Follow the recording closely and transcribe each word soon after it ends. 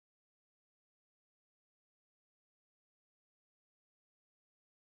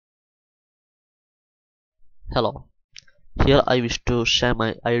Hello, here I wish to share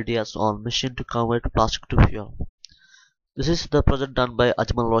my ideas on machine to convert plastic to fuel. This is the project done by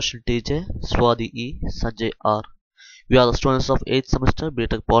Ajmal Roshan TJ, Swadi E, Sanjay R. We are the students of 8th semester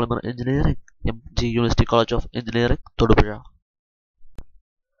BTech Polymer Engineering, MG University College of Engineering, Todupuzha.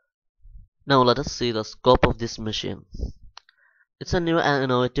 Now let us see the scope of this machine. It's a new and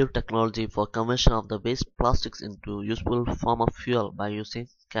innovative technology for conversion of the waste plastics into useful form of fuel by using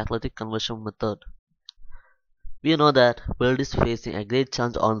catalytic conversion method. We know that world is facing a great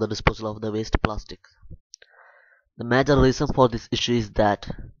challenge on the disposal of the waste plastic. The major reason for this issue is that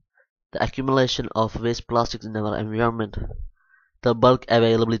the accumulation of waste plastics in our environment, the bulk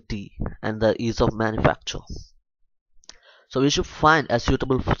availability, and the ease of manufacture. So we should find a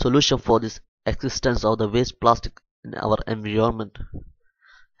suitable solution for this existence of the waste plastic in our environment.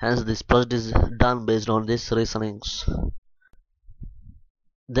 Hence this project is done based on these reasonings.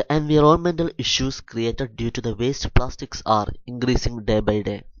 The environmental issues created due to the waste plastics are increasing day by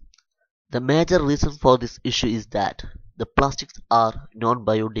day. The major reason for this issue is that the plastics are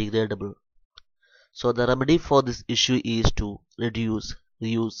non-biodegradable. So the remedy for this issue is to reduce,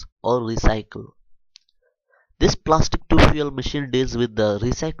 reuse or recycle. This plastic to fuel machine deals with the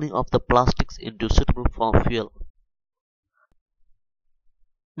recycling of the plastics into suitable form fuel.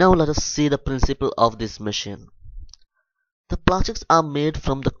 Now let us see the principle of this machine. The plastics are made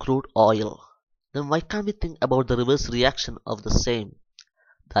from the crude oil. Then why can't we think about the reverse reaction of the same?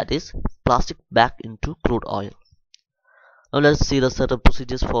 That is, plastic back into crude oil. Now let's see the certain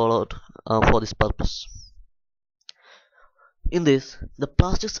procedures followed for this purpose. In this, the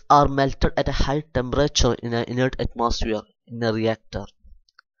plastics are melted at a high temperature in an inert atmosphere in a reactor.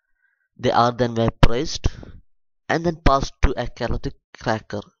 They are then vaporized and then passed to a catalytic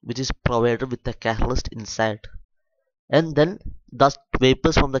cracker, which is provided with a catalyst inside, and then dust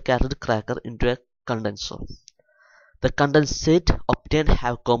vapors from the catalytic cracker into a condenser. The condensate obtained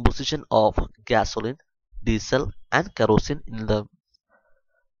have composition of gasoline, diesel and kerosene in them.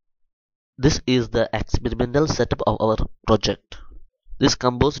 This is the experimental setup of our project. This is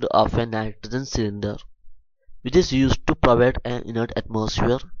composed of a nitrogen cylinder, which is used to provide an inert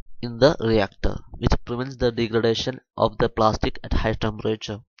atmosphere in the reactor, which prevents the degradation of the plastic at high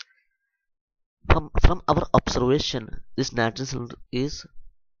temperature. From our observation, this nitrogen cylinder is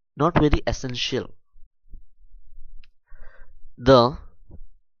not very essential. The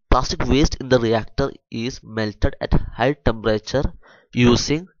plastic waste in the reactor is melted at high temperature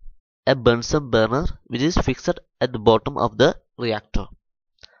using a Bunsen burner, which is fixed at the bottom of the reactor.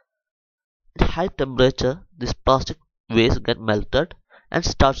 At high temperature, this plastic waste gets melted and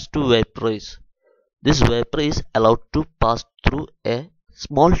starts to vaporize. This vapor is allowed to pass through a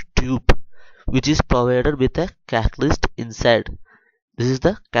small tube, which is provided with a catalyst inside. This is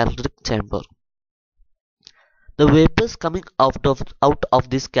the catalytic chamber. The vapors coming out of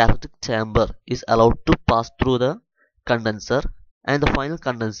this catalytic chamber is allowed to pass through the condenser, and the final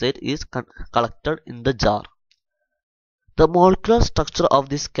condensate is collected in the jar. The molecular structure of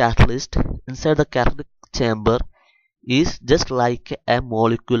this catalyst inside the catalytic chamber is just like a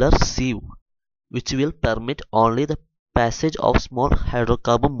molecular sieve, which will permit only the passage of small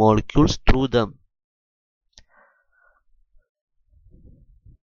hydrocarbon molecules through them.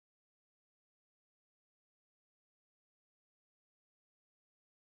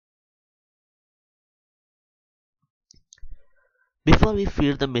 Before we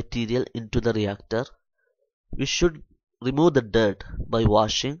feed the material into the reactor, we should remove the dirt by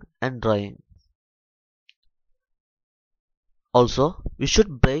washing and drying. Also, we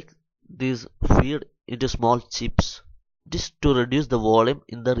should break this feed into small chips, just to reduce the volume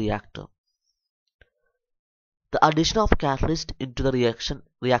in the reactor. The addition of catalyst into the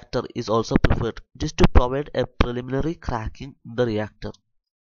reactor is also preferred, just to provide a preliminary cracking in the reactor.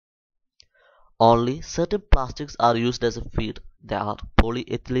 Only certain plastics are used as a feed. They are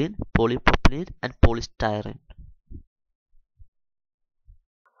polyethylene, polypropylene and polystyrene.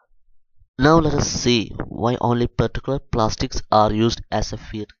 Now let us see why only particular plastics are used as a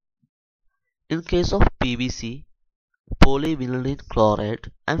feed. In case of PVC, polyvinylene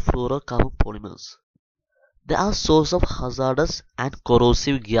chloride and fluorocarbon polymers, they are source of hazardous and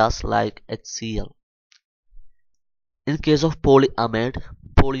corrosive gas like HCl. In case of polyamide,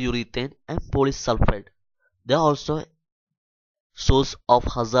 polyurethane and polysulfide, they are also source of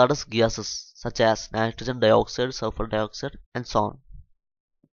hazardous gases such as nitrogen dioxide, sulfur dioxide and so on.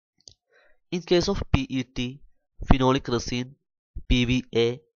 In case of PET, phenolic resin,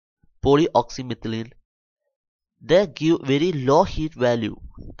 PVA, polyoxymethylene, they give very low heat value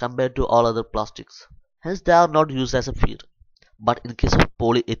compared to all other plastics. Hence they are not used as a feed. But in case of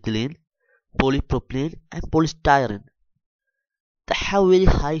polyethylene, polypropylene, and polystyrene. They have very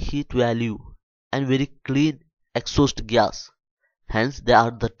high heat value and very clean exhaust gas. Hence, they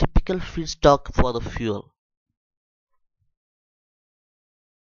are the typical feedstock for the fuel.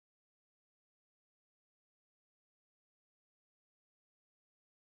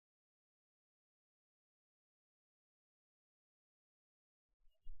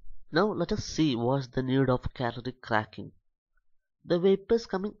 Now let us see what's the need of catalytic cracking. The vapors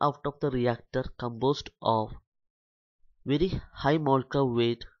coming out of the reactor composed of very high molecular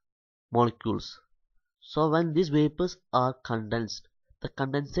weight molecules. So when these vapors are condensed, the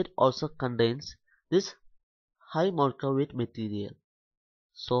condensate also contains this high molecular weight material.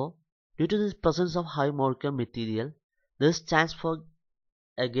 So due to this presence of high molecular material, there is chance for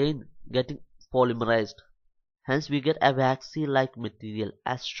again getting polymerized. Hence we get a waxy-like material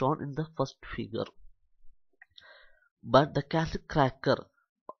as shown in the first figure. But the catalytic cracker,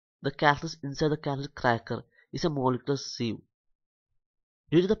 the catalyst inside the catalytic cracker is a molecular sieve.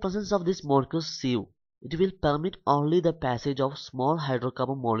 Due to the presence of this molecular sieve, it will permit only the passage of small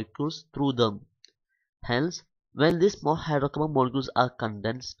hydrocarbon molecules through them. Hence, when these small hydrocarbon molecules are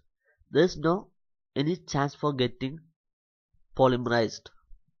condensed, there is no any chance for getting polymerized.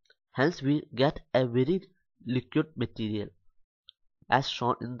 Hence, we get a very liquid material as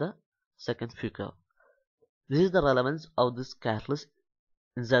shown in the second figure. This is the relevance of this catalyst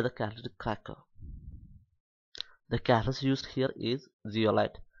inside the catalytic cracker. The catalyst used here is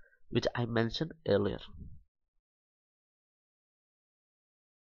zeolite, which I mentioned earlier.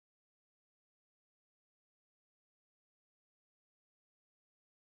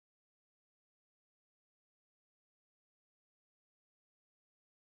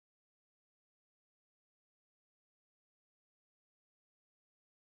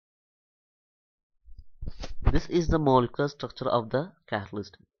 This is the molecular structure of the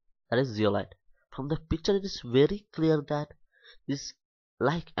catalyst, that is zeolite. From the picture it is very clear that this is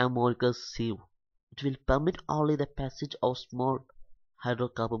like a molecular sieve. It will permit only the passage of small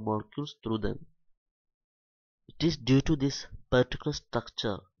hydrocarbon molecules through them. It is due to this particular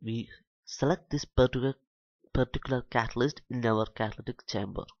structure we select this particular catalyst in our catalytic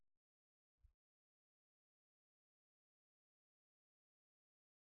chamber.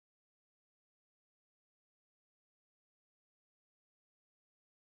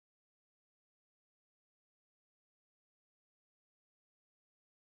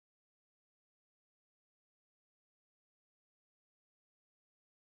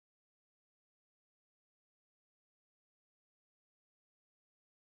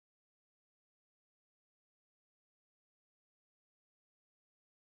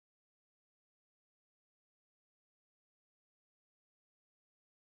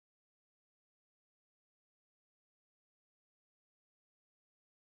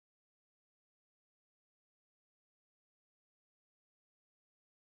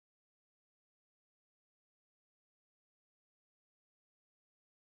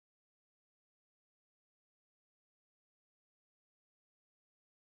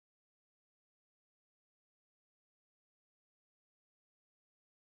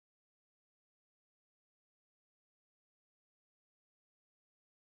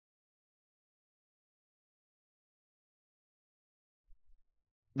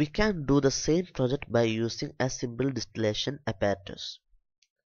 We can do the same project by using a simple distillation apparatus.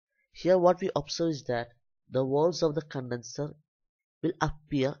 Here what we observe is that the walls of the condenser will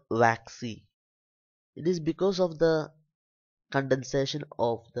appear waxy. It is because of the condensation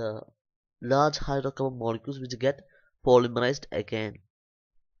of the large hydrocarbon molecules which get polymerized again.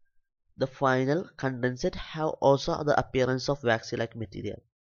 The final condensate have also the appearance of waxy-like material.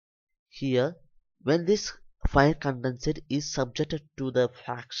 Here, when this final condensate is subjected to the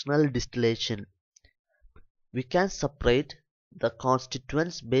fractional distillation, we can separate the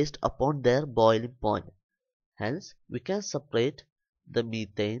constituents based upon their boiling point. Hence, we can separate the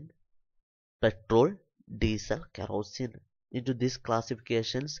methane, petrol, diesel, kerosene into these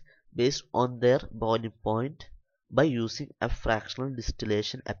classifications based on their boiling point by using a fractional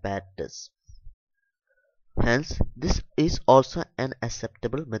distillation apparatus. Hence, this is also an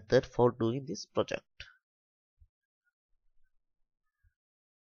acceptable method for doing this project.